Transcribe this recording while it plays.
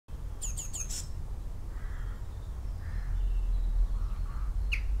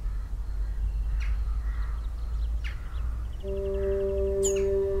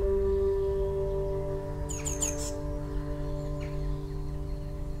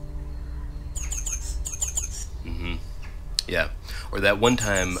Yeah. Or that one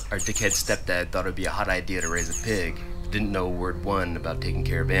time our dickhead stepdad thought it'd be a hot idea to raise a pig, but didn't know word one about taking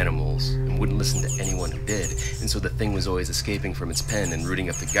care of animals, and wouldn't listen to anyone who did, and so the thing was always escaping from its pen and rooting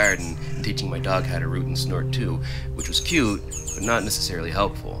up the garden and teaching my dog how to root and snort too, which was cute, but not necessarily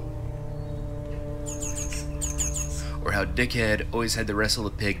helpful. Or how dickhead always had to wrestle the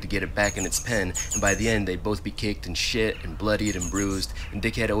pig to get it back in its pen, and by the end they'd both be caked in shit and bloodied and bruised, and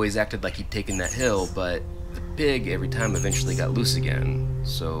dickhead always acted like he'd taken that hill, but the pig every time eventually got loose again.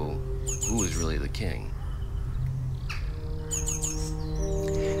 So who was really the king?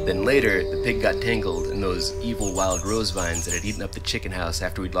 Then later, the pig got tangled in those evil wild rose vines that had eaten up the chicken house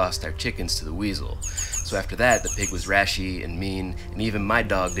after we'd lost our chickens to the weasel. So after that, the pig was rashy and mean, and even my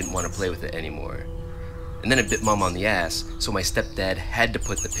dog didn't want to play with it anymore. And then it bit Mom on the ass, so my stepdad had to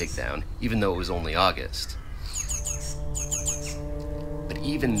put the pig down, even though it was only August. But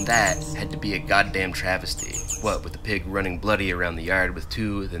even that had to be a goddamn travesty. What, with the pig running bloody around the yard with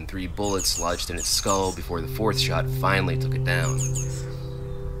 2, then 3 bullets lodged in its skull before the 4th shot finally took it down.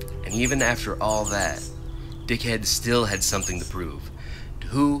 And even after all that, dickhead still had something to prove. To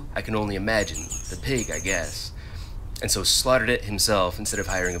who, I can only imagine. The pig, I guess. And so slaughtered it himself instead of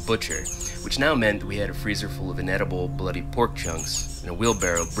hiring a butcher, which now meant that we had a freezer full of inedible, bloody pork chunks and a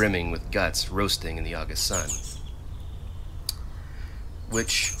wheelbarrow brimming with guts roasting in the August sun.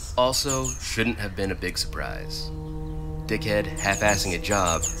 Which also shouldn't have been a big surprise. Dickhead half-assing a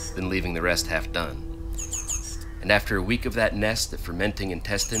job, then leaving the rest half-done. And after a week of that nest of fermenting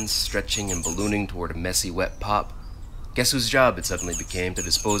intestines stretching and ballooning toward a messy wet pop, guess whose job it suddenly became to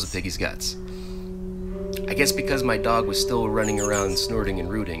dispose of Piggy's guts? I guess because my dog was still running around snorting and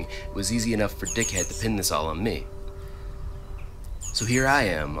rooting, it was easy enough for Dickhead to pin this all on me. So here I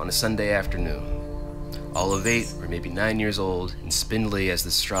am on a Sunday afternoon, all of 8 or maybe 9 years old and spindly as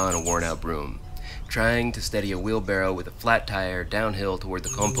the straw in a worn-out broom, trying to steady a wheelbarrow with a flat tire downhill toward the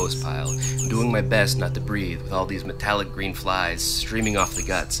compost pile, and doing my best not to breathe with all these metallic green flies streaming off the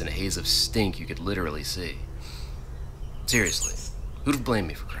guts in a haze of stink you could literally see. Seriously, who'd have blamed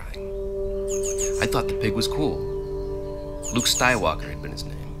me for crying? I thought the pig was cool. Luke Skywalker had been his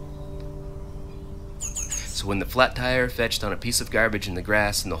name. So when the flat tire fetched on a piece of garbage in the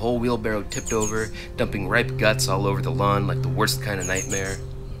grass and the whole wheelbarrow tipped over, dumping ripe guts all over the lawn like the worst kind of nightmare,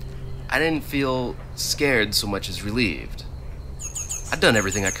 I didn't feel scared so much as relieved. I'd done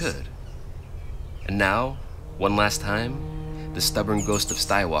everything I could. And now, one last time, the stubborn ghost of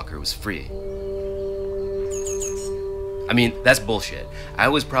Skywalker was free. I mean, that's bullshit. I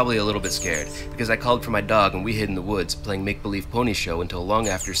was probably a little bit scared, because I called for my dog and we hid in the woods playing make-believe pony show until long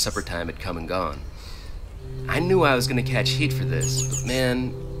after supper time had come and gone. I knew I was going to catch heat for this, but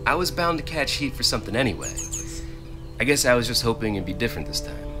man, I was bound to catch heat for something anyway. I guess I was just hoping it'd be different this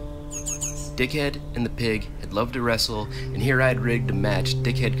time. Dickhead and the pig had loved to wrestle, and here I'd rigged a match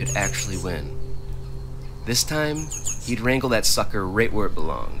Dickhead could actually win. This time, he'd wrangle that sucker right where it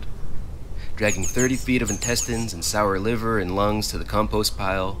belonged, dragging 30 feet of intestines and sour liver and lungs to the compost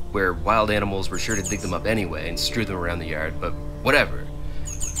pile, where wild animals were sure to dig them up anyway and strew them around the yard, but whatever.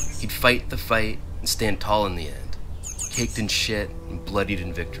 He'd fight the fight and stand tall in the end, caked in shit and bloodied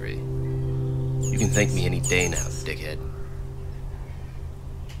in victory. You can thank me any day now, dickhead.